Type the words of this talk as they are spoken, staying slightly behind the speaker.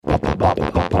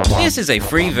This is a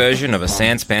free version of a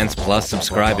Sanspants Plus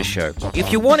subscriber show.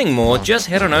 If you're wanting more, just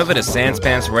head on over to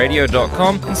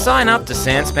sanspantsradio.com and sign up to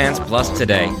Sanspants Plus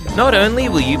today. Not only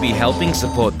will you be helping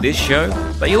support this show,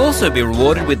 but you'll also be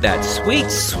rewarded with that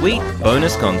sweet, sweet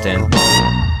bonus content.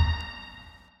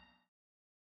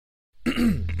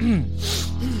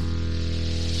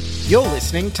 You're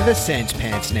listening to the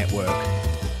Sanspants Network.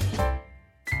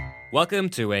 Welcome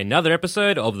to another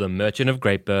episode of The Merchant of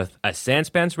Greatbirth, a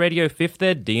Sanspants Radio 5th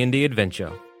Ed D&D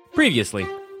adventure. Previously. Do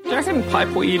you reckon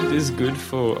pipeweed is good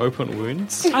for open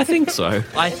wounds? I think so.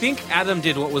 I think Adam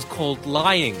did what was called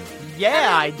lying.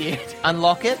 Yeah, I did.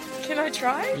 Unlock it. Can I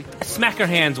try? Smack her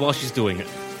hands while she's doing it.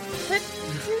 But,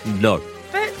 No.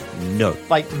 but No.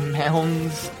 Like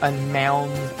mounds and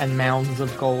mounds and mounds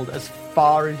of gold as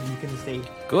far as you can see.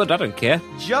 Good, I don't care.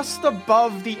 Just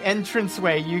above the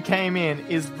entranceway you came in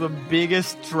is the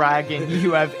biggest dragon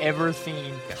you have ever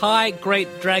seen. Hi,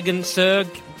 great dragon Serg.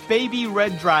 Baby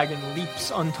red dragon leaps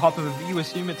on top of, you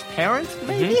assume its parent,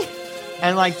 maybe?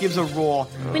 And like gives a roar.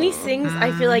 when he sings,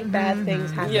 I feel like bad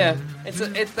things happen. Yeah.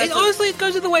 Honestly, it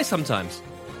goes either way sometimes.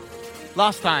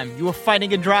 Last time, you were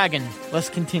fighting a dragon. Let's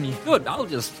continue. Good, I'll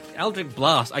just Eldritch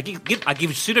Blast. I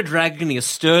give Pseudo Dragon a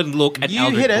stern look at You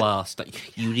Eldritch hit it. Blast.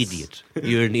 You idiot.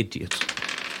 You're an idiot.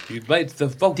 You made the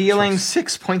vultures. Dealing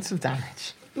 6 points of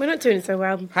damage. We're not doing so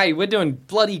well. Hey, we're doing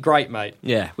bloody great, mate.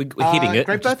 Yeah, we're hitting it, which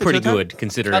Great is Birth, it's pretty your turn. good,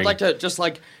 considering. I'd like to just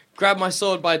grab my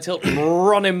sword by a tilt and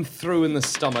run him through in the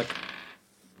stomach.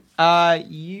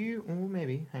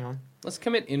 Maybe, hang on. Let's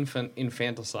commit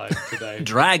infanticide today.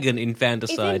 Dragon Is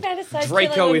infanticide. infanticide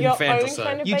Draco killing of your infanticide. own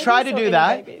kind of You babies try to or do any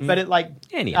that, babies? but it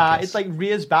Any, I guess. it's like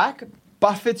rears back,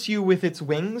 buffets you with its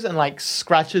wings, and like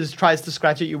tries to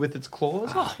scratch at you with its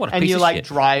claws. Oh, what a and piece you're of like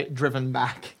shit. driven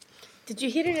back. Did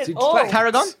you hit it at It's all? back.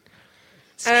 Paragon?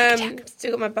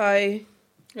 Still got my bow.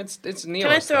 It's Neos. Can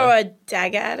I throw a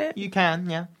dagger at it? You can,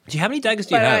 yeah. Do you, how many daggers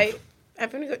do you But have?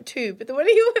 I've only got 2. But the one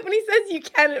when he says you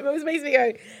can, it always makes me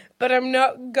go, but I'm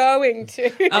not going to.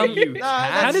 You No,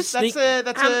 How does that's sneak- is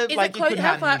is like it you close? could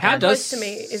How have. far? How How does- close to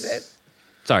me is it?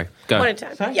 Sorry, go. One at a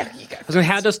time. Sorry? Yeah, you go. So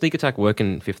how does sneak attack work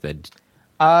in 5th Ed?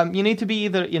 You need to be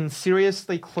either in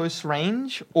seriously close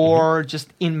range or just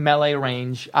in melee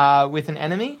range with an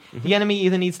enemy. The enemy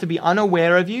either needs to be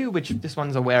unaware of you, which this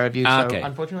one's aware of you, so Okay.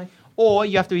 unfortunately, or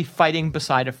you have to be fighting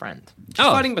beside a friend. She's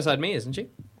Oh. fighting beside me, isn't she?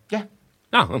 Yeah.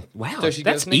 Oh, wow. So she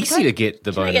That's gets sneak easy attack? to get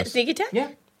the Can I get bonus. sneak attack? Yeah.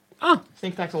 Oh,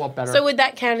 Sneak attack's a lot better. So would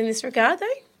that count in this regard, though?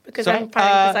 Because So, I'm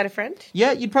fighting beside a friend?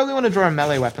 yeah, you'd probably want to draw a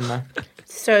melee weapon, though.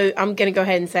 So I'm going to go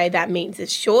ahead and say that means a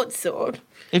short sword.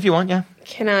 If you want, yeah.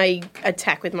 Can I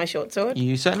attack with my short sword?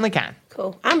 You certainly can.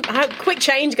 Cool. Quick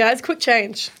change, guys. Quick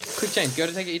change. Quick change. Go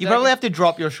to take it. You probably have to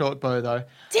drop your short bow, though.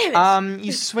 Damn it.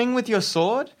 You swing with your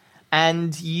sword,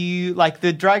 and you,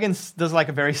 the dragon does,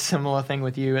 a very similar thing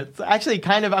with you. It's actually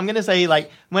kind of, I'm going to say,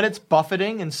 when it's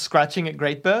buffeting and scratching at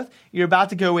Greatbirth, you're about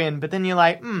to go in, but then you're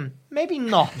like, maybe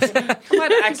not. I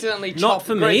might accidentally Not chop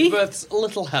for me. Greatbirth's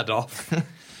little head off.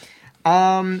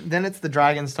 Then it's the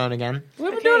dragon's turn again.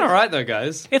 We're doing all right, though,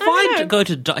 guys. if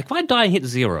don't know. if I die and hit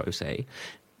 0, say,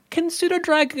 can Pseudo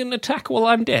Dragon attack while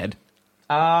I'm dead?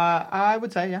 I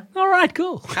would say, yeah. All right,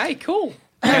 cool. Hey, cool.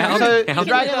 So how- the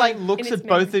dragon, in looks its at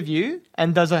both mouth. of you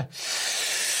and does a...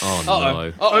 Oh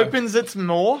no. opens its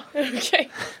maw Okay.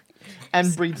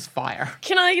 and breathes fire.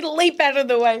 Can I leap out of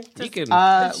the way? You can.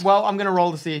 Well, I'm going to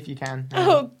roll to see if you can.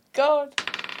 Oh, God.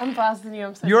 I'm faster than you.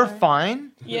 I'm so You're sorry.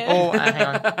 fine. Yeah. Oh, hang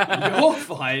on. You're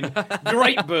fine.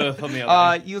 Greatbirth on the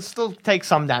other hand. You'll still take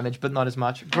some damage, but not as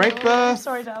much. Great I'm birth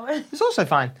sorry, darling. is also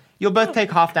fine. You'll both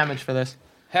take half damage for this.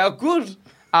 How good.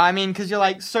 I mean, because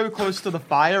you're so close to the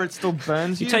fire, it still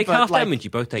burns you. you take but, half damage, you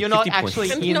both take you're 50 not points.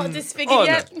 actually I'm in. not disfigured Oh, no.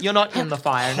 yet. You're not in the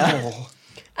fire. No.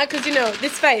 Because,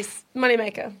 this face,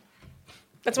 moneymaker.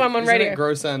 That's why I'm on Isn't radio. it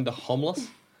gross and homeless?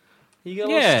 You got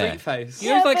a Yeah. little street face. You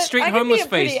have but street I can be homeless a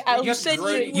pretty face. elf- You said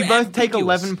great. You both take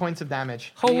ambiguous. 11 points of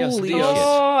damage. Holy Dios. shit.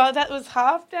 Oh, that was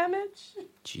half damage?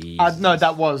 Jeez. No,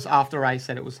 that was after I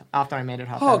said it was. After I made it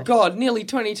half Oh, damage. God, nearly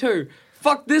 22.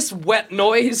 Fuck this wet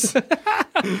noise.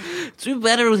 Do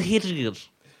better with hitting it.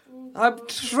 I'm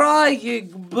trying,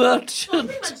 but... I'm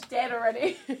dead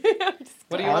already.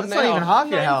 What do you Oh, want that's not even now? half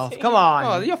your health. Come on.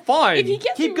 Oh, you're fine. If you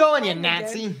get Keep me going, you wrong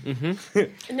Nazi. again-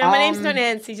 No, my name's not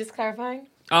Nancy, just clarifying.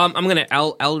 I'm gonna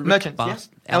Eldritch Merchants,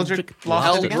 Blast. yeah. Eldritch Blast.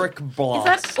 Eldritch Is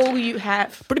Blast. that all you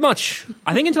have? Pretty much.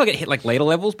 I think until I get hit later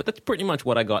levels, but that's pretty much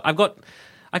what I got.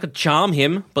 I could charm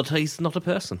him, but he's not a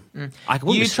person. I can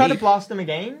You try to blast him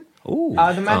again. Ooh.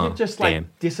 The magic Oh, just damn.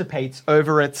 dissipates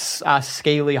over its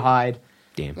scaly hide.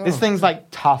 Damn. This thing's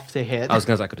tough to hit. I was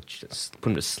gonna say I could have just put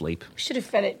him to sleep. Should have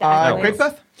fed it that. Great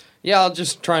Birth? Yeah, I'll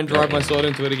just try and drive my sword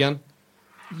into it again.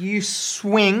 You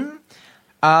swing.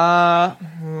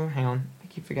 Hang on. I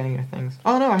keep forgetting your things.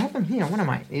 Oh no, I have them here. What am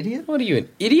I, idiot? What are you, an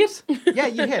idiot? Yeah,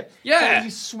 you hit. Yeah. So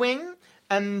you swing,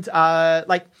 and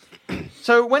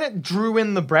so when it drew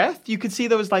in the breath, you could see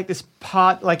there was like this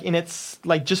part, like in its,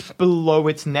 like just below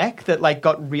its neck, that like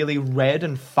got really red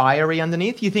and fiery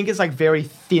underneath. You think it's like very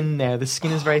thin there. The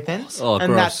skin is very thin, Oh, and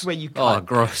gross. that's where you cut. Oh,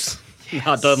 gross.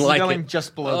 No, I don't like going it.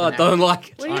 just below Oh, the I neck. don't like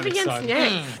it. What do you have I'm against excited.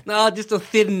 neck? No, just a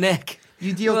thin neck.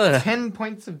 You deal Ugh. 10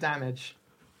 points of damage.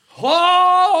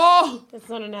 Oh! That's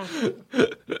not enough.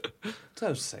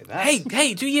 Don't say that.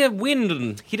 Hey, do your wind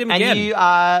and hit him And again. you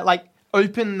like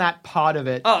open that part of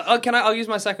it. Oh, can I? I'll use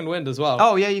my second wind as well.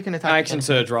 Oh yeah, you can attack. Action again.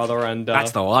 surge rather, and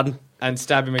That's the one. and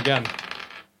stab him again.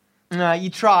 You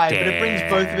try, but it brings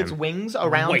both of its Damn. wings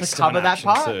around Waste to cover of an that action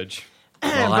part. surge.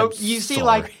 Well, I'm But you see, sorry.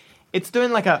 like, it's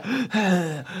doing like a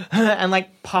and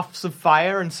like puffs of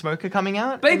fire and smoke are coming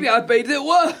out. Baby, I made it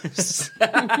worse.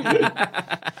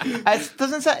 It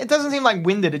doesn't seem like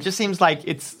winded. It just seems like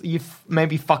you've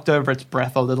maybe fucked over its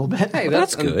breath a little bit. Hey,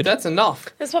 that's good. That's enough.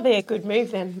 That's probably a good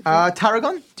move then.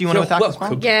 Tarragon, do you want to You're attack as well?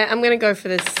 welcome. Yeah, I'm going to go for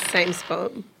the same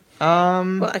spot.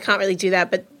 Well, I can't really do that,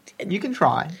 but You can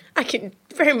try. I can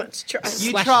very much try.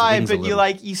 You Slash try, wings a but you little.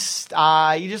 like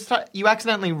you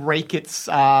accidentally rake its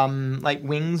like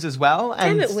wings as well,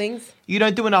 and Damn it, wings. you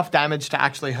don't do enough damage to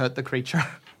actually hurt the creature.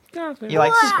 Oh, You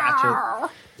like scratch it.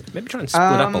 Maybe try and split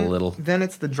up a little. Then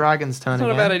it's the dragon's turn Not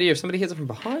a again. bad idea. If somebody hits it from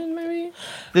behind, maybe.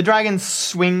 The dragon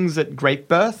swings at Great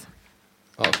Birth.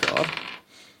 Oh god.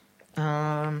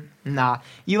 Nah.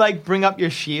 You like bring up your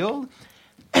shield.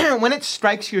 When it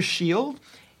strikes your shield,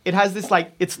 it has this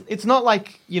like it's not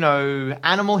like,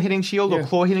 animal hitting shield or Yeah.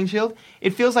 claw hitting shield. It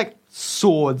feels like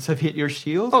swords have hit your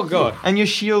shield. Oh god. And your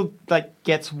shield like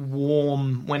gets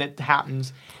warm when it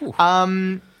happens.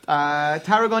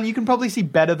 Tarragon, you can probably see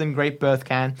better than Great Birth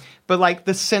can, but like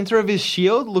the center of his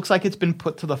shield looks like it's been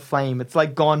put to the flame. It's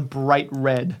like gone bright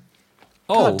red.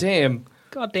 Oh, God damn.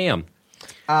 God damn.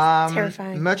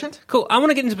 terrifying. Merchant? Cool. I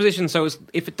want to get into position so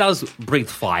if it does breathe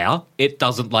fire, it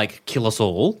doesn't like kill us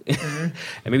all. And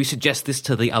maybe suggest this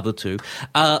to the other two.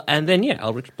 And then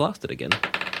Eldritch Blast it again.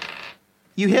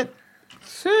 You hit.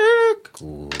 Sick.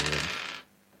 Good.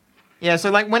 Yeah,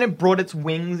 so like when it brought its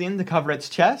wings in to cover its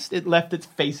chest, it left its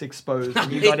face exposed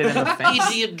and you got it in the face.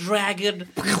 Idiot dragon.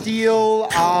 Deal,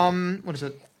 what is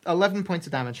it? 11 points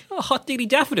of damage. Oh, hot diggity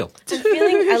daffodil. I'm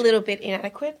feeling a little bit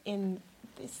inadequate in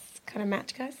this kind of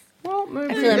match, guys. Well,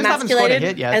 maybe. I feel You just haven't scored a emasculated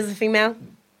hit yet. as a female.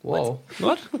 Whoa.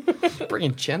 What?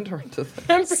 Bringing gender into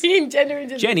things. I'm bringing gender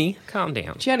into this. Jenny, calm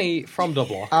down. Jenny from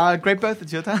Dublin. Great Birth,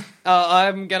 it's your turn.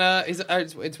 I'm gonna.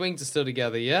 Its wings are still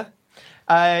together, yeah?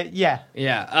 Yeah.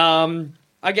 Yeah.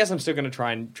 I guess I'm still gonna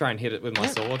try and hit it with my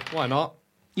sword. Why not?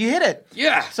 You hit it.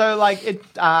 Yeah. So like it,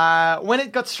 when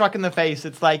it got struck in the face,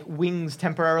 its like wings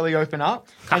temporarily open up,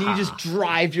 and you just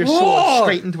drive your sword Whoa!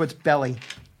 straight into its belly.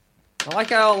 I like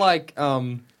how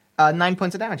 9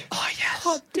 points of damage. Oh yes.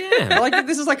 God damn. I like that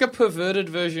this is like a perverted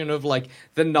version of like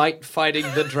the knight fighting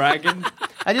the dragon.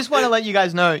 I just want to let you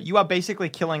guys know you are basically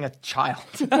killing a child.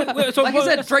 So Like I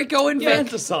said, Draco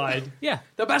infanticide. Yeah.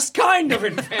 The best kind of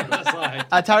infanticide.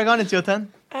 Tarragon, it's your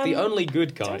turn. The only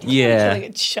good kind. Yeah. Killing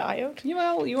a child.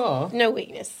 Well, you are. No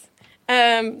weakness.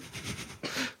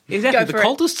 Exactly. Go The for it.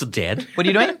 cultists are dead. What are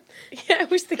you doing? Yeah, I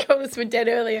wish the goblins were dead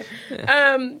earlier.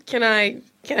 Can I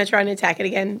try and attack it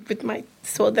again with my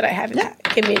sword that I have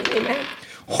immediately in my hand?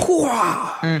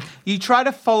 You try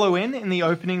to follow in the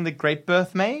opening that Great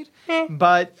Birth made,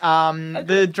 but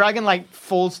the dragon like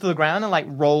falls to the ground and like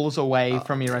rolls away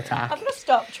from your attack. I'm gonna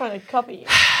stop trying to copy you.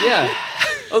 Yeah.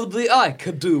 Only I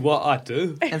could do what I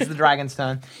do. It's the dragon's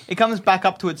turn. It comes back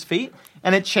up to its feet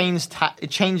and it changes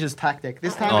tactic.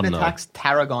 This time Oh, it no. attacks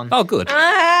Tarragon. Oh, good.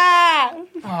 Ah!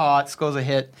 Oh, it scores a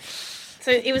hit.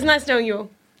 So it was nice knowing you all,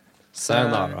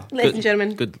 Sayonara. ladies and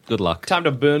gentlemen. Good luck. Time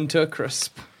to burn to a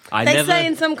crisp. They say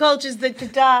in some cultures that to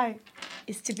die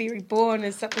is to be reborn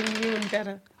as something new and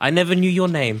better. I never knew your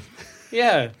name.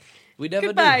 Yeah. We never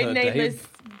Goodbye, knew her, nameless Dave.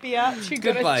 biatch who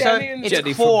got Goodbye. us So down here in its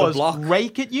Jenny from the claws block.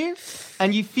 rake at you,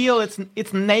 and you feel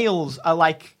its nails are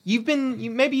like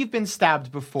maybe you've been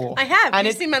stabbed before. I have. and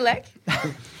You seen my leg?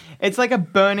 it's like a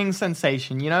burning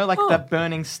sensation, like Oh. that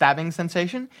burning stabbing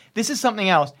sensation. This is something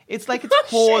else. It's like its Oh,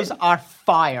 claws shit. are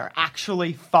fire,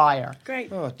 actually fire.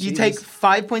 Great. Oh, You Jesus. take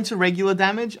 5 points of regular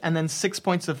damage and then 6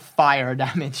 points of fire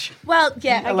damage. Well,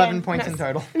 yeah. 11 again, points nice. in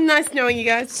total. Nice knowing you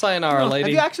guys. Sayonara, Have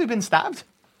lady. you actually been stabbed?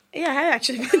 Yeah, I have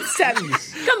actually been stabbed.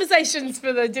 Conversations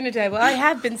for the dinner table. I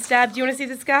have been stabbed. Do you want to see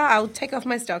the scar? I'll take off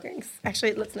my stockings.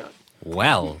 Actually, let's not.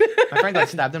 Well, My friend got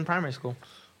stabbed in primary school.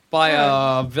 By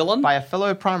a villain? by a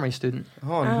fellow primary student.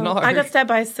 Oh, no. I got stabbed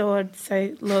by a sword,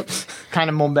 so look, Kind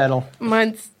of more metal,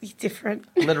 mine's different.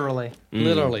 literally.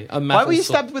 Literally. A Why were you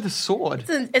sword. stabbed with a sword?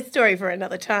 It's a story for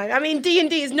another time. I mean,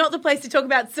 D&D is not the place to talk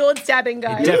about sword stabbing,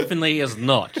 guys. Definitely is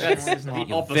not. That's It's not.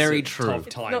 the opposite Very true. of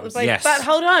It's not the times. place. Yes. But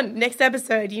hold on, next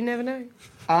episode, you never know.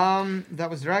 That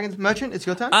was Dragons. Merchant, it's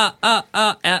your turn.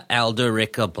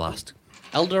 Alderica Blast.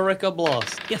 Elderica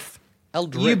Blast. Yes.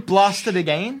 Eldrick. You blasted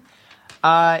again.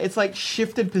 It's like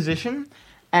shifted position.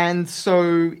 And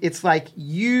so it's like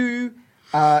you,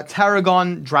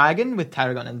 Tarragon, Dragon, with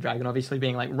Tarragon and Dragon obviously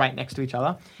being like right next to each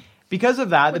other. Because of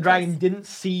that, the dragon didn't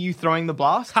see you throwing the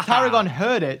blast. Tarragon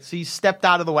heard it, so you stepped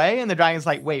out of the way, and the dragon's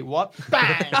like, wait, what?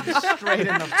 Bang! Straight in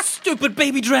the... Stupid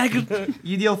baby dragon.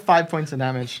 You deal 5 points of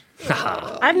damage.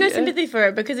 I have no sympathy for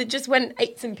it because it just went and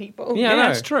ate some people. Yeah, I know.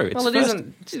 that's true. It's Well, it first-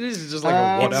 isn't. It is just like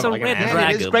It's a a whatever. red like a dragon.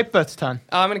 And it is Greatbirth's turn.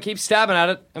 I'm going to keep stabbing at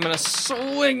it. I'm going to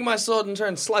swing my sword and try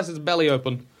and slice its belly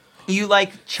open. You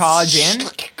like charge in.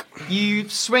 You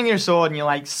swing your sword and you're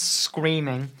like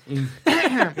screaming.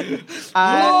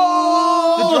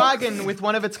 The dragon with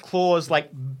one of its claws,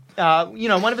 like,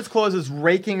 one of its claws is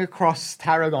raking across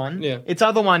Tarragon. Yeah. Its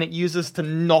other one it uses to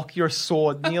knock your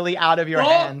sword nearly out of your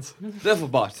hands. Devil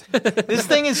bite. This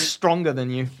thing is stronger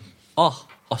than you. Oh,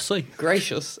 I see.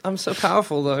 Gracious. I'm so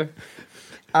powerful, though.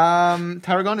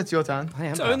 Tarragon, it's your turn. I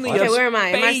am only powerful. a- Okay, where am I?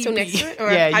 Am I still Baby. next to it?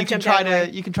 Or Yeah, I've you can jumped out try of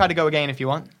the way? to go again if you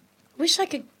want. Wish I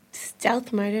could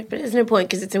stealth mode it, but there's no point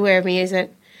because it's aware of me, is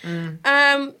it?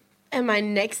 Am I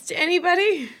next to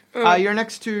anybody? Or- You're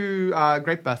next to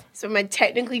Greatbirth. so am I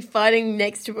technically fighting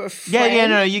next to a friend? Yeah,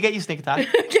 no, you get your sneak attack.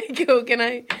 Okay, cool. Can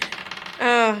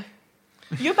I?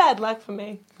 You're bad luck for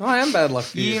me. Oh, I am bad luck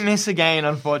for You you. miss again,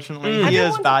 unfortunately. I don't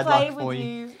Here's want bad to play luck for with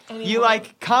you. anymore. You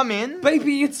like come in.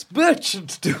 Baby, it's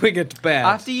Merchant doing it bad.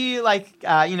 After you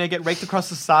get raked across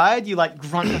the side, you like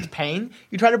grunt with pain.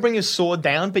 You try to bring your sword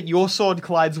down, but your sword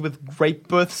collides with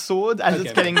Greatbirth's sword as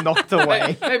it's getting knocked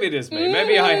away. Maybe it is me.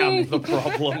 Maybe I am the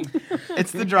problem.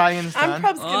 It's the dragon's I'm turn.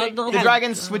 probably gonna. The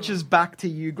dragon switches back to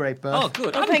you, Greatbirth. Oh,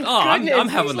 good. thank I'm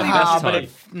goodness. having the Usually best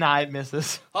but time. it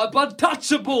misses. I'm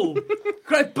untouchable.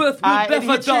 Great birth will It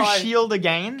never hits your die. shield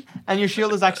again, and your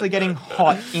shield is actually getting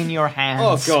hot in your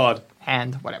hands. Oh, God.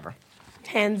 Hand, whatever.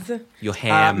 Hands. Your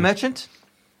ham. Merchant.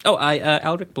 Oh,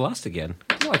 Aldrich Blast again.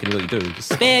 All I can really do is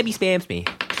spams me.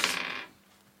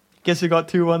 Guess you got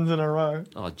 2 ones in a row.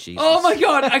 Oh, Jesus. Oh, my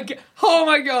God. Oh,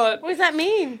 my God. What does that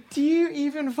mean? Do you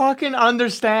even fucking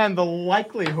understand the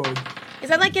likelihood? Is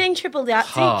that like getting tripled out?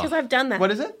 See, Ha. because I've done that. What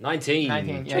is it? 19.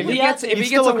 19. Yeah, If he you- gets, you if he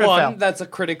still gets a look one, fail. that's a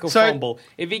critical So- fumble.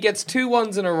 If he gets 2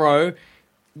 ones in a row,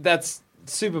 that's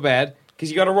super bad because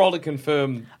you got to roll to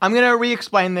confirm. I'm gonna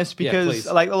re-explain this because,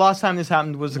 please. like, the last time this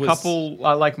happened was a Was- couple,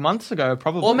 months ago,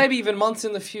 probably. Or maybe even months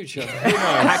in the future. Who knows?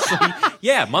 Actually,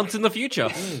 yeah, months in the future.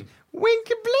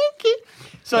 Winky blinky.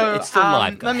 So But it's still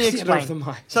live, let me guys. Get off the explain.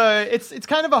 mic. So it's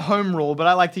kind of a home rule, but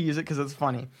I like to use it because it's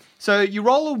funny. So you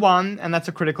roll a 1, and that's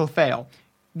a critical fail.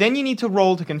 Then you need to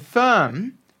roll to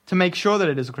confirm to make sure that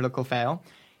it is a critical fail.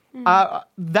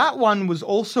 That one was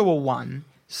also a 1.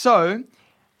 So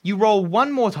you roll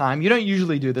 1 more time. You don't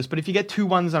usually do this, but if you get 2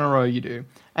 ones in a row, you do.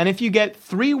 And if you get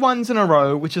 3 ones in a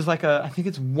row, which is like I think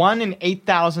it's 1 in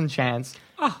 8,000 chance,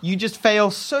 you just fail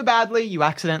so badly you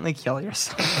accidentally kill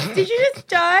yourself. Did you just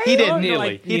die? He didn't.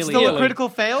 Nearly. It's Nearly. still a critical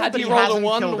fail, Had but he he rolled a hasn't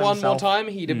 1 killed more himself. time,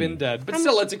 he'd have been dead. But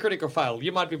still, it's a critical fail.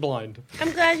 You might be blind.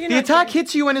 I'm glad you're The not. attack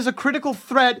hits you and is a critical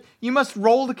threat. You must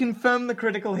roll to confirm the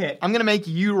critical hit. I'm going to make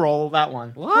you roll that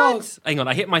one. What? Hang on,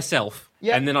 I hit myself,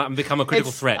 Yeah. and then I become a critical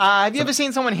It's, threat. have you ever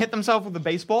seen someone hit themselves with a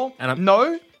baseball? And I'm-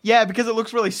 No? Yeah, because it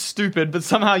looks really stupid, but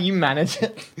somehow you manage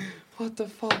it. What the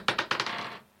fuck?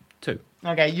 2.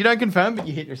 Okay, you don't confirm, but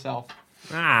you hit yourself.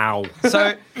 Ow.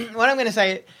 So, what I'm going to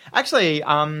say, actually,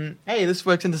 hey, this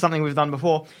works into something we've done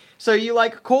before. So you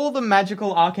like call the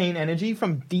magical arcane energy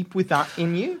from deep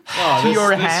within you to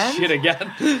your hand, Shit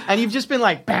again. and you've just been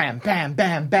like bam, bam,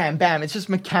 bam, bam, bam. It's just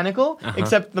mechanical,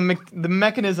 except the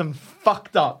mechanism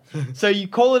fucked up. So you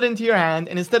call it into your hand,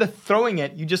 and instead of throwing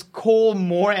it, you just call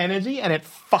more energy, and it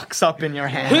fucks up in your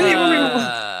hand.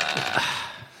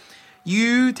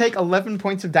 You take 11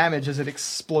 points of damage as it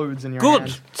explodes in your Good.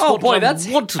 hand. Oh What boy, I that's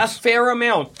wanted. a fair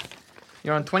amount.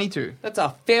 You're on 22. That's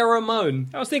a pheromone.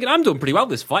 I was thinking I'm doing pretty well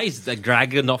this fight. It's the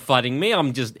dragon not fighting me.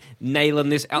 I'm just nailing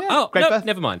this out. Yeah, Oh, great no, birth.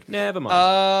 never mind. Never mind.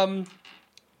 I'm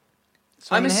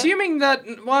Swing ahead. assuming that.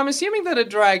 Well, I'm assuming that a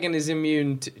dragon is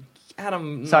immune to.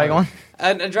 Adam. Sorry, go on.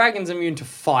 A dragon's immune to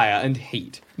fire and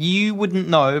heat. You wouldn't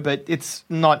know, but it's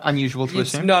not unusual to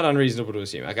It's assume. not unreasonable to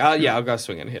assume. Okay, yeah, I'll go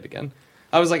swing and hit again.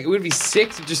 I was like, it would be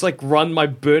sick to just like run my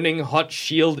burning hot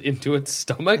shield into its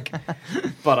stomach.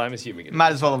 But I'm assuming it.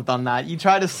 Might as well have done that. You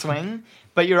try to swing,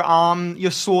 but your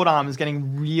sword arm is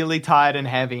getting really tired and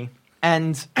heavy.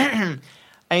 And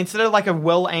instead of like a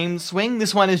well-aimed swing,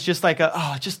 this one is just like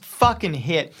just fucking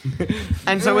hit.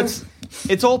 And so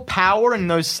it's all power and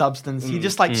no substance. You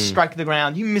just like strike the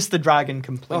ground. You miss the dragon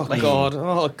completely.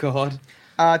 Oh god.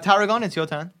 Tarragon, it's your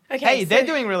turn. Okay, Hey, so- they're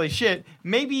doing really shit.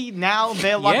 Maybe now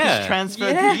their luck Yeah. is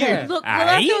transferred Yeah. to you. Look, the Aye.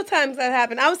 last few times that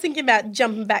happened, I was thinking about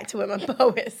jumping back to where my bow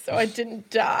is, so I didn't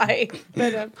die.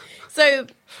 But so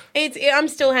I'm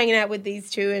still hanging out with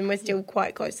these two, and we're still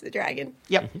quite close to the dragon.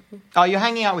 Yep. Oh, you're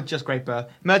hanging out with just Great Birth.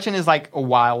 Merchant is like a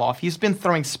while off. He's been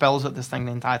throwing spells at this thing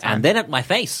the entire time. And then at my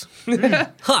face.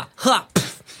 Ha, ha.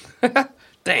 pff.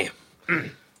 Damn.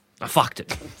 I fucked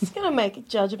it. Just gonna make a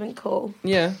judgment call.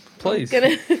 Yeah, please.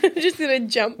 Just gonna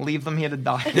jump. Leave them here to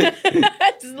die.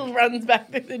 Just runs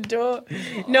back through the door.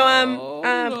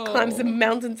 No, climbs the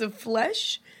mountains of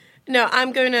flesh. No,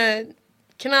 I'm gonna.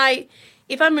 Can I?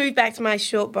 If I move back to my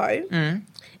short bow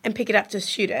and pick it up to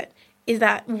shoot it, is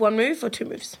that one move or two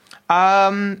moves?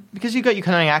 Because you got your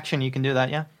cunning action, you can do that,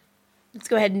 yeah? Let's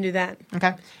go ahead and do that.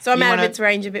 Okay. So I'm You out wanna- of its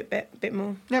range a bit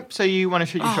more. Yep, so you want to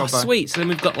shoot your Oh, short bow. sweet. So then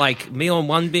we've got like me on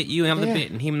one bit, you on the other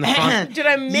bit, and him in the front. Did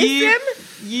I miss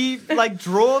him? You like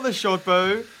draw the short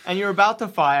bow and you're about to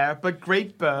fire, but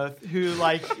Great Birth, who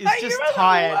like is just You're the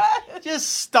tired, worst. just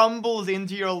stumbles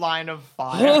into your line of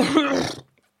fire.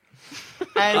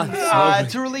 And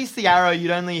to release the arrow,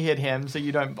 you'd only hit him, so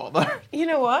you don't bother. You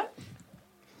know what?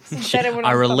 It's better when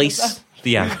I I'm release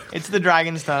the arrow. It's the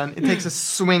dragon's turn. It takes a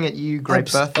swing at you,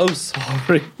 Great Birth. Oh,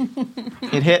 sorry.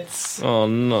 It hits. Oh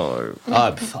no.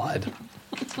 I'm fine.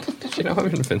 Did you know I'm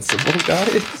invincible,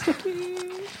 guys?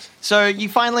 So you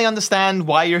finally understand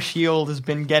why your shield has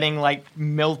been getting like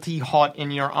melty hot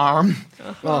in your arm.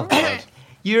 Oh, God.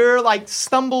 You're like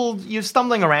you're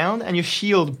stumbling around, and your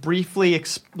shield briefly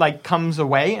comes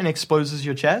away and exposes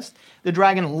your chest. The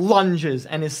dragon lunges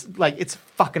and is like it's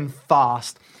fucking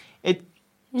fast.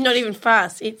 Not even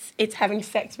fast. It's having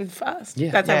sex with fast.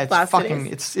 Yeah. That's how It's fast fucking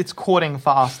it is. it's courting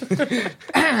fast.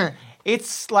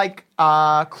 It's like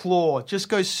claw just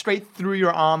goes straight through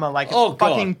your armor like it's Oh, God.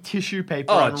 fucking tissue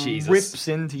paper Oh, and Jesus. rips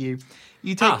into you.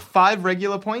 You take 5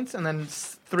 regular points and then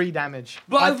 3 damage.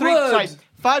 My word.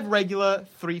 5 regular,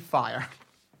 3 fire.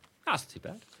 That's too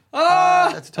bad.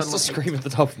 That's a I total still of scream at the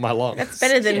top of my lungs. That's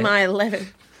better than my 11.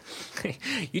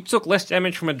 You took less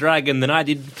damage from a dragon than I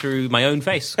did through my own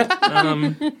face.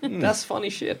 That's funny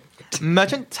shit.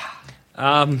 Merchant.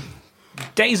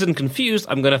 Dazed and confused,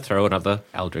 I'm going to throw another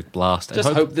Eldritch Blast. Just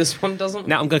hope this one doesn't.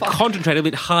 Now I'm going to fuck. concentrate a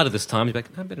bit harder this time. You're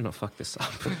like, I better not fuck this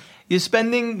up. You're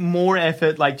spending more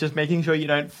effort like just making sure you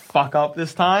don't fuck up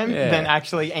this time Yeah. than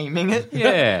actually aiming it.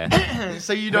 Yeah.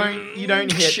 So you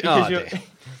don't hit because Oh, you're dear.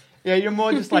 yeah, you're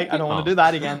more just like I don't want to do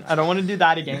that again. I don't want to do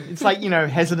that again. It's like,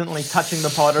 hesitantly touching the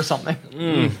pot or something.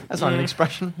 That's not an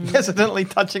expression. Hesitantly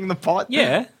touching the pot.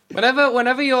 Yeah.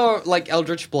 Whenever your like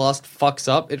Eldritch Blast fucks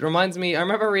up, it reminds me. I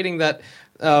remember reading that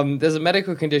there's a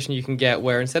medical condition you can get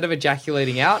where instead of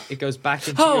ejaculating out, it goes back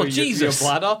into Oh, your Jesus.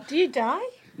 bladder. Do you die?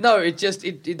 No, it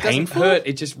doesn't Painful? hurt.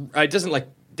 It doesn't like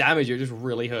damage you. It just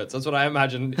really hurts. That's what I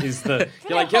imagine is the.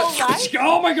 You're like, whole life?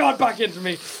 oh my god, back into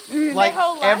me. Like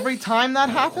whole life? every time that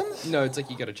happens. No, it's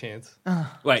like you got a chance.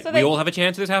 Wait, So we they- all have a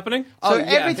chance of this happening? So Oh, yeah, I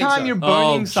every think time so. you're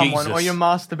boning Oh, someone or Jesus. you're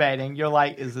masturbating, you're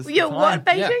like, is this the You're time? what,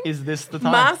 baiting? Is this the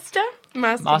time?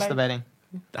 Masturbating. Masturbating.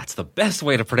 That's the best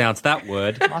way to pronounce that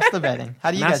word. Masturbating.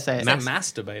 How do you guys say it?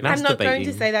 Masturbating. I'm not going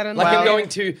to Masturbating. say that on Like Well- I'm going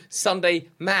to Sunday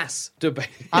mass debate.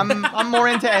 I'm more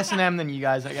into S&M than you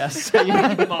guys, I guess.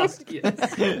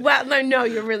 So, Well, no,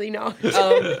 you're really not.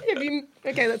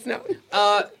 Okay, let's not.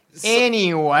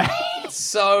 Anyway,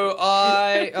 So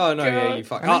I. Oh no, yeah, you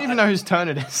fuck. I don't even know whose turn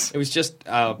it is. It was just.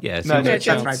 Yeah, it's No, your that's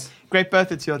chance. right. Great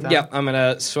Birth, it's your turn. Yeah, I'm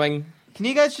gonna swing. Can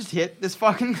you guys just hit this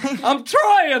fucking thing? I'm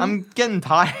trying. I'm getting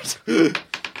tired.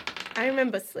 I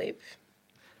remember sleep.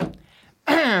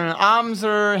 Arms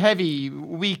are heavy,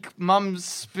 weak. Mum's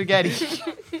spaghetti.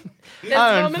 That's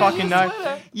I don't not fucking in know. the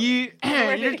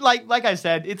sweater. You're like I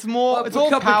said, it's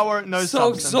all power, no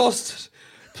so substance. exhausted.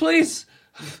 Please.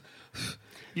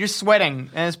 You're sweating,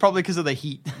 and it's probably because of the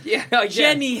heat. Yeah,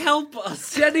 Jenny, help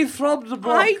us. Jenny from the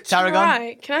block. I Tarragon?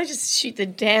 try. Can I just shoot the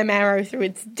damn arrow through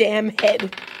its damn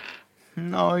head?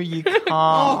 No, you can't.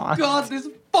 Oh god, this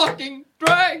fucking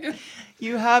dragon.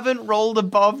 You haven't rolled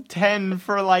above 10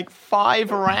 for like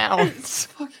 5 rounds.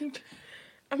 Fucking.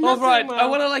 I'm All not right, doing well. I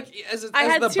want to like as I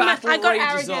had the too much. battle I got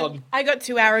rages arrogant. on. I got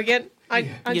too arrogant. I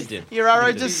You just- did. Your arrow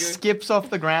You did. just skips off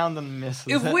the ground and misses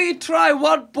If it. we try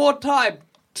one more time,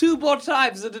 2 more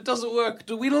times and it doesn't work.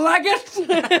 Do we lag it?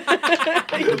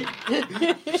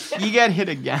 You get hit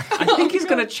again. I think he's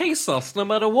going to chase us no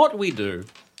matter what we do.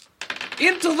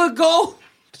 Into the goal.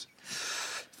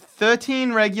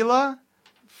 13 regular,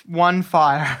 1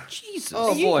 fire. Jesus.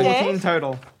 Oh you boy. dead? 14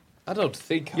 total. I don't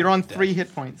think You're on 3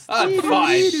 hit points. I'm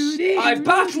fine. I'm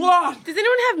Batman. Does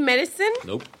anyone have medicine?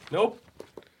 Nope. Nope.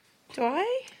 Do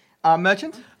I?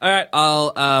 Merchant, All right,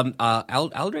 I'll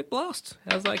Aldrich Blast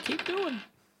as I keep going.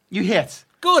 you hit.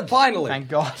 Good. Finally. Thank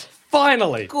God.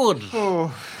 Finally. Good.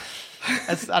 Oh,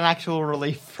 that's an actual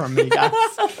relief from me, guys.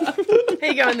 How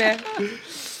you going there?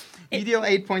 You deal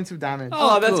 8 points of damage.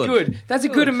 Oh, that's good. good. That's a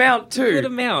good amount too. Good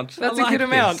amount. That's I a good like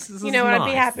amount. This You is know what? I'd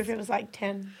be nice. happy if it was like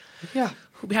 10. Yeah.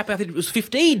 I'd be happy if it was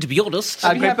 15, to be honest.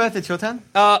 Great Birth, it's your turn.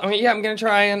 I mean, yeah, I'm gonna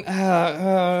try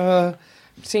and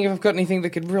seeing if I've got anything that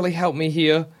could really help me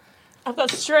here. I've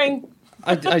got string.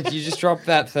 You just dropped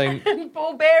that thing.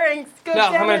 Ball bearings. Good, No,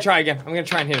 I'm damn gonna it. try again. I'm gonna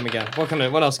try and hit him again.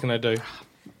 What else can I do?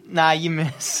 Nah, you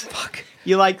miss. Fuck.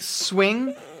 You like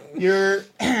swing, your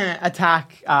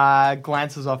attack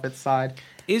glances off its side.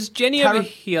 Is Jenny over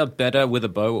here better with a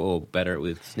bow or better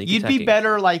with sneak You'd attacking? be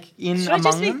better like in Should I among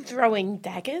just be them. throwing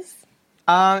daggers?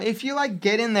 If you like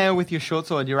get in there with your short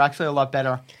sword, you're actually a lot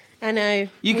better. I know.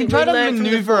 You can We try to learned from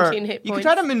the maneuver. 14 hit You can points.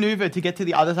 try to maneuver to get to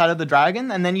the other side of the dragon,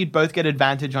 and then you'd both get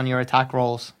advantage on your attack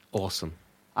rolls. Awesome.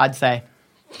 I'd say.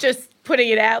 Just putting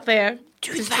it out there.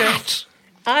 Do Just, that.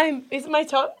 Is it my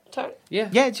turn? Yeah.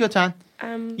 Yeah, it's your turn.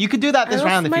 You could do that this I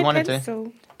lost round if my you wanted pencil.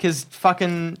 to, because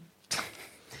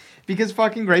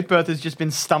fucking Great Birth has just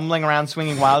been stumbling around,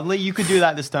 swinging wildly. You could do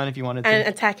that this turn if you wanted to. And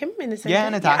attack him in the same Yeah,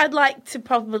 turn? and attack. I'd like to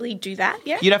probably do that,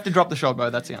 yeah. You'd have to drop the short bow.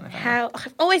 That's the only thing. How?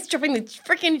 I'm always dropping the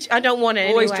freaking... I don't want it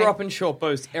Always anyway. dropping short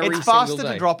bows every It's single faster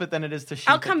day. to drop it than it is to shoot.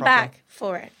 I'll it come properly. back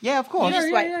for it. Yeah, of course.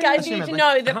 Just wait. yeah, Guys, you need to Assumedly.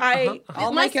 know that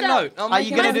I'll my make a stuff- note. I'll Are make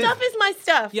you a gonna My note. do- stuff is my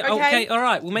stuff, Yeah, okay? okay, all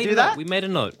right. We made Do a that? note. We made a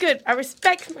note. Good. I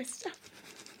respect my stuff.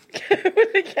 I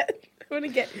want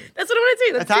to get... That's what I want to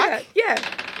do. Let's Attack? do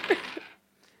that. Yeah.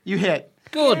 You hit.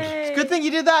 Good. Yay. Good thing you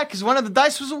did that, because one of the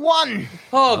dice was a 1.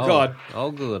 Oh god.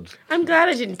 Oh, good. I'm glad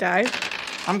I didn't die.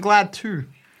 I'm glad too.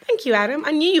 Thank you, Adam.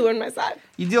 I knew you were on my side.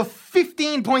 You deal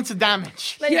 15 points of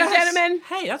damage. Ladies and Yes. gentlemen,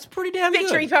 Hey, that's pretty damn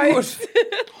victory good. pose.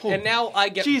 And now I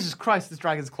get Jesus Christ, this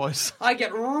dragon's close.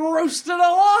 roasted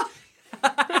alive.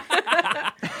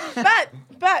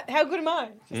 but how good am I?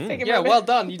 Just take a Yeah, moment. well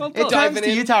done. You It turns diving to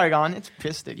in. you, Tarragon. It's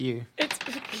pissed at you. It's,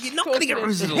 You're not going to get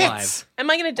roasted Hits. alive. Am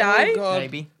I going to die? Oh, God.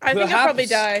 Maybe. I think I'll probably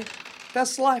die. Perhaps.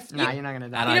 That's life. Nah, you're not going to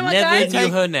die. And You know I what, never guys?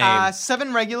 knew her name.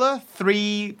 7 regular,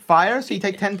 3 fire, so you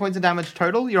take 10 points of damage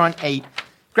total. You're on 8.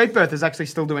 Great Birth is actually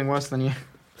still doing worse than you.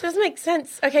 Doesn't make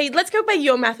sense. Okay, let's go by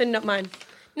your math and not mine.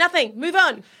 Nothing. Move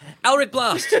on. Aldrich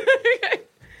Blast.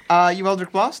 You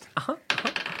Eldritch Blast?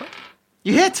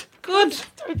 You hit! Good.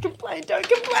 Don't complain. Don't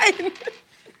complain.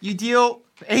 You deal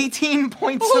 18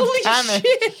 points Holy of damage.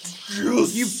 shit.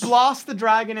 You blast the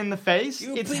dragon in the face.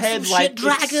 You Its piece head of like shit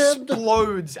dragon.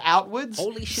 explodes outwards,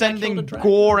 Holy shit, I sending killed a dragon.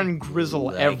 gore and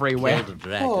grizzle everywhere. Killed a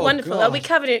dragon. Oh. Wonderful. God. Are we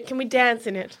covered in it? Can we dance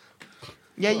in it?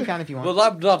 Yeah, you can if you want. Well,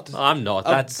 I'm not. I'm not.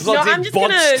 That's. bloody No, I'm just gonna-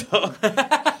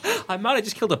 monster. I might have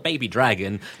just killed a baby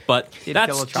dragon, but Did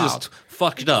that's kill a child. just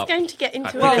fucked up. Going to get I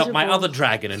into pick it. up my other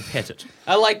dragon and pet it.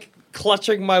 I like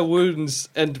clutching my wounds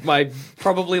and my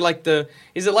probably like the.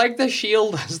 Is it like the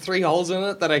shield has 3 holes in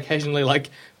it that I occasionally like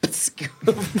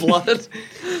of blood?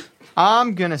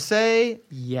 I'm gonna say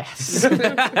yes.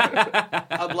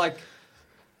 I'm like,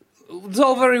 it's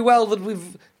all very well that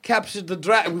we've captured the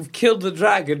dragon, we've killed the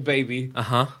dragon, baby. Uh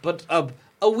huh. But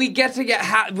are we getting it?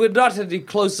 We're not any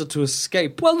closer to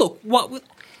escape. Well, look, what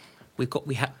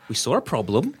we saw a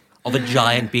problem of a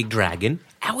giant big dragon.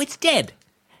 Now it's dead.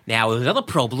 Now another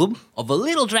problem of a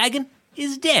little dragon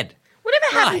is dead. Whatever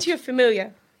happened Right. to your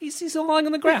familiar? He's lying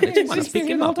on the ground. It's fine. I pick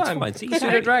him up. It's fine. He's Pseudo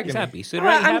happy. dragon. He's happy. Pseudo All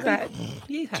right, dragon I'm happy. glad.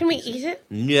 Yeah, Can we eat it?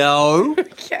 No.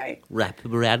 Okay. Wrap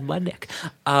him around my neck.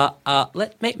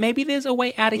 Maybe there's a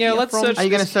way out of Yeah, here. let's from... search Are you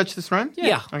gonna search this room?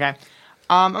 Yeah. Okay.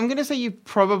 I'm gonna say you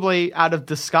probably, out of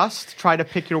disgust, try to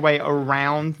pick your way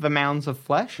around the mounds of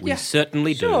flesh. We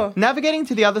certainly Sure. do. Navigating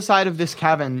to the other side of this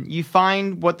cavern, you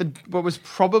find what was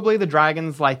probably the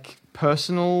dragon's like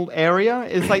personal area.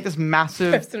 Is like this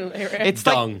massive. Personal area. It's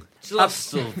like Dung.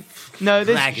 Just no,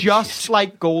 there's dragon just shit.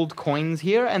 like gold coins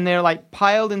here, and they're like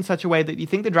piled in such a way that you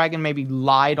think the dragon maybe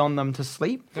lied on them to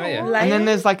sleep. Oh, yeah. And then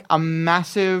there's like a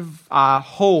massive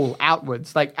hole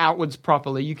outwards, like outwards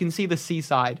properly. You can see the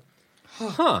seaside.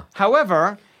 huh.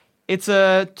 However, it's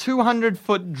a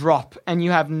 200-foot drop, and you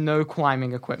have no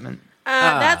climbing equipment.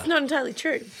 That's not entirely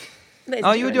true. Ladies Oh,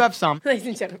 and you do gentlemen. have some. Ladies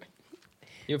and gentlemen,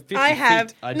 You're 50 I have.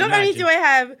 feet, I'd Not only imagine. do I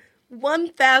have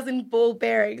 1,000 ball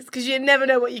bearings because you never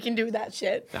know what you can do with that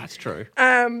shit. That's true.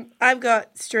 I've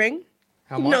got string.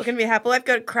 How I'm much? not going to be happy. I've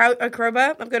got a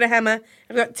crowbar. I've got a hammer.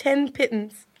 I've got 10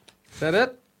 pittons. Is that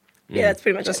it? Yeah, that's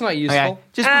pretty much That's it. not useful. Okay.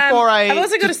 Just before I've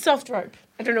also got a soft rope.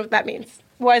 I don't know what that means.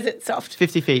 Why is it soft?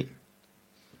 50 feet.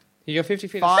 You got 50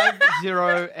 feet. 50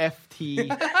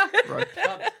 FT rope.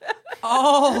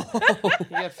 Oh, You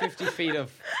got 50 feet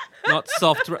of. not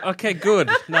soft. Okay, good.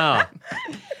 No,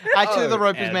 Actually, the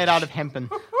rope is Edge. made out of hempen.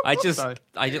 I just, So-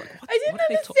 I just. I didn't what are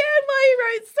they understand ta- why you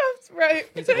wrote soft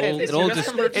rope. It all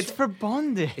just. It's for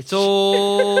bondage. It's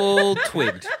all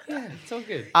twigged. It's all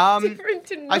good.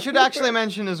 Different and I should actually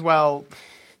mention as well,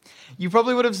 you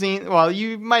probably would have seen, well,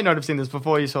 you might not have seen this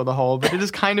before you saw the hole, but it is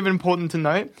kind of important to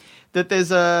note that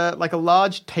there's a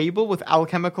large table with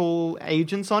alchemical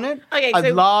agents on it, Okay, a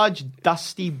so- large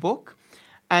dusty book,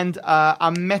 and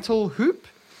a metal hoop.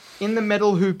 In the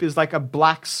metal hoop is like a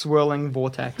black swirling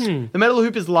vortex. The metal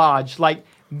hoop is large, like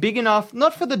big enough,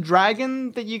 not for the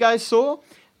dragon that you guys saw,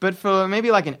 but for maybe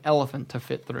like an elephant to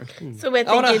fit through. So we're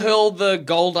I want to thinking. hurl the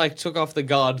gold I took off the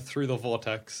guard through the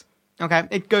vortex. Okay,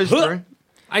 it goes through.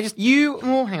 I just.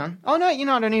 Hang on. Oh no, I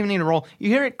don't even need to roll. You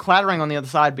hear it clattering on the other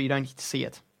side, but you don't see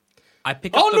it. I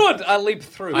pick up. Onward! I leap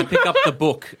through. I pick up the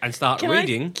book and start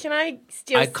reading. Can I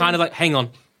steal I some- kind of like, hang on.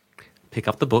 Pick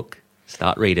up the book,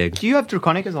 start reading. Do you have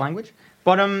Draconic as a language?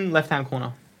 Bottom left-hand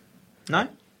corner. No?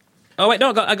 Oh wait,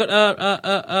 no, I got,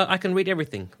 I can read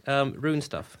everything. Rune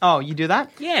stuff. Oh, you do that?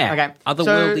 Yeah. Okay.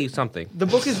 Otherworldly So, something. the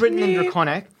book is written in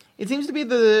Draconic. It seems to be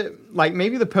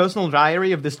maybe the personal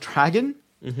diary of this dragon.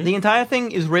 The entire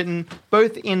thing is written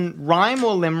both in rhyme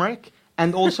or limerick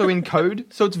and also in code,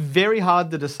 so it's very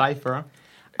hard to decipher.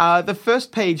 The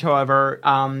first page, however,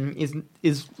 is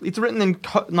it's written in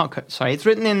it's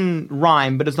written in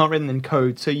rhyme, but it's not written in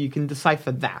code, so you can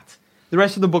decipher that. The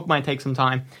rest of the book might take some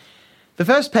time. The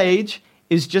first page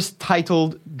is just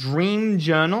titled Dream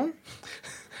Journal.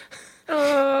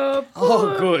 Oh,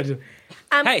 Oh, good.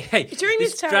 Hey, During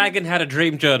this this time- dragon had a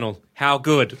dream journal. How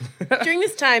good. during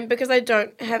this time, because I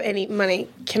don't have any money,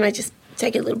 can I just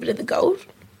take a little bit of the gold?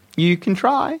 You can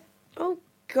try. Oh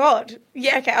God.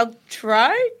 Yeah. Okay. I'll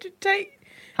try to take.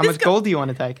 How much gold do you want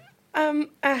to take?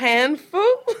 A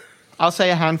handful. I'll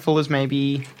say a handful is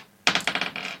maybe.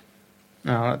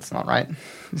 No, that's not right.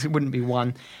 It wouldn't be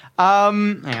one.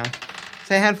 Hang on.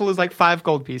 Say a handful is like 5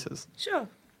 gold pieces. Sure.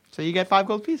 So you get 5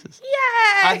 gold pieces.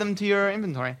 Yay! Add them to your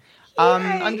inventory. Yay.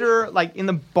 Under, like, in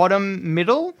the bottom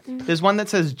middle, there's one that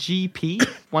says GP,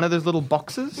 one of those little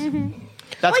boxes.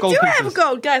 That's I gold do pieces. have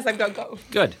gold, guys. I've got gold.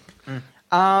 Good. Do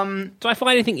I find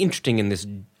anything interesting in this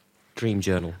dream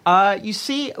journal? You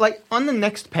see, like, on the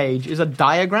next page is a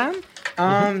diagram.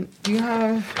 Do you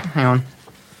have... Hang on.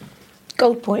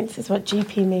 Gold points is what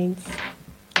GP means.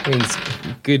 Means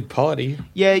good party.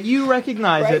 Yeah, you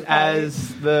recognize Right, it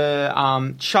as the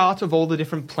chart of all the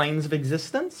different planes of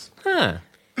existence. Huh.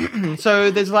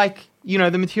 So there's like, you know,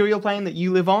 the material plane that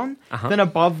you live on. Then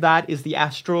above that is the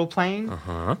astral plane.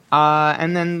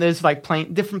 And then there's like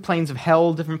different planes of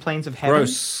hell, different planes of heaven.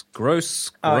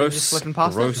 Gross. Oh, you're just flipping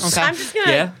past it? gross. Okay. I'm just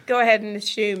gonna Yeah. go ahead and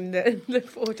assume that the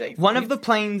vortex. One of the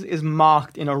planes is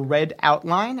marked in a red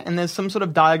outline, and there's some sort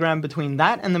of diagram between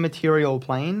that and the material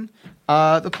plane.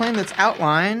 The plane that's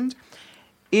outlined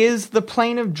is the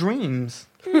plane of dreams.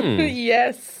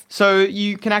 Yes. So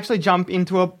you can actually jump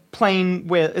into a plane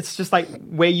where it's just like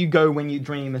where you go when you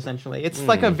dream, essentially. It's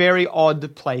like a very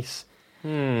odd place.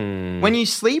 When you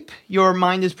sleep, your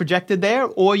mind is projected there,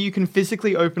 or you can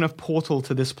physically open a portal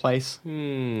to this place.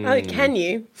 Oh, can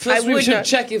you? First, I we would should not.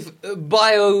 check if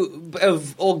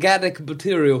organic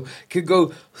material could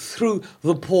go through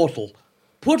the portal.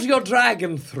 Put your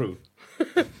dragon through.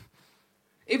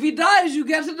 If he dies, you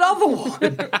get another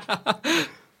one.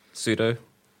 Pseudo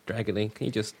dragony. Can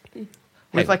you just?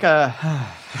 With like a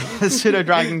pseudo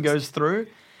dragon goes through,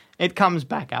 it comes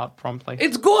back out promptly.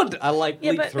 It's good. I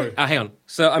Yeah, leap but- through. Hang on.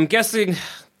 So I'm guessing.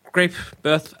 Grape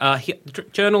birth.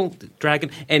 Journal dragon.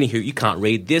 Anywho, you can't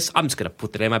read this. I'm just gonna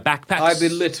put that in my backpack. I'm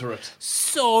illiterate.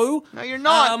 So. No, you're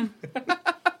not.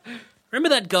 Remember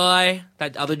that guy,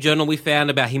 that other journal we found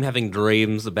about him having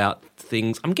dreams about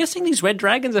things? I'm guessing these red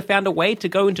dragons have found a way to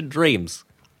go into dreams.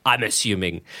 I'm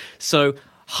assuming. So,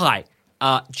 hi,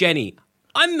 Jenny.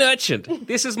 I'm Merchant.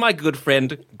 This is my good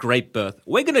friend, Grapebirth.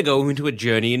 We're going to go into a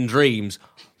journey in dreams.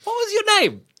 What was your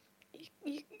name?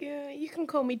 You can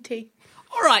call me T.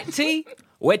 All right, T.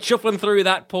 We're chuffing through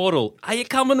that portal. Are you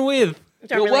coming with?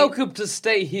 Don't You're really- welcome to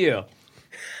stay here.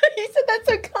 You said that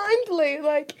so kindly.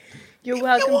 Like, you're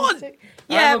welcome. on. To stay.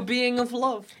 Yeah, I'm a being of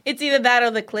love. it's either that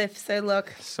or the cliff. So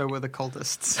look. So were the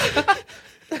cultists.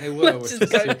 They were, which just is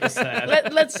go- super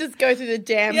sad. Let's just go through the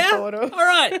damn Yeah? portal. All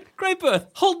right. Great birth.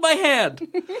 Hold my hand.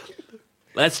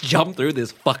 Let's jump through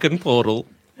this fucking portal.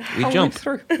 We jump.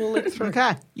 We'll live through.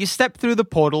 Okay. You step through the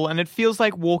portal and it feels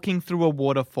like walking through a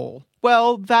waterfall.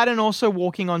 Well, that and also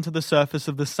walking onto the surface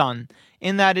of the sun,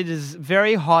 in that it is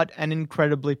very hot and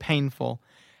incredibly painful.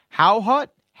 How hot?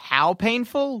 How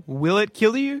painful? Will it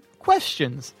kill you?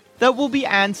 Questions that will be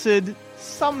answered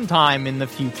sometime in the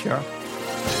future.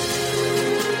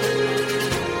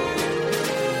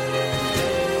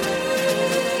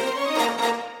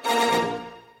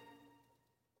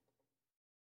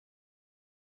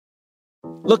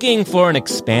 Looking for an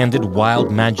expanded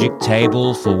wild magic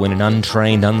table for when an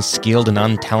untrained, unskilled, and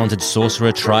untalented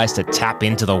sorcerer tries to tap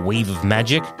into the weave of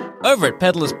magic? Over at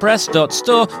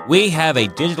peddlerspress.store, we have a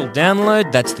digital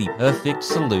download that's the perfect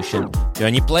solution.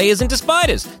 Turn your players into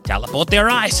spiders, teleport their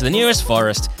eyes to the nearest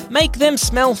forest, make them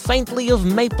smell faintly of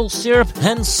maple syrup,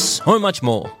 and so much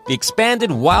more. The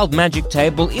expanded wild magic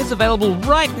table is available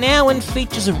right now and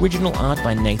features original art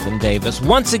by Nathan Davis.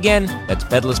 Once again, that's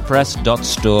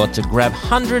peddlerspress.store to grab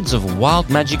hundreds of wild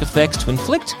magic effects to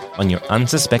inflict on your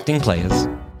unsuspecting players.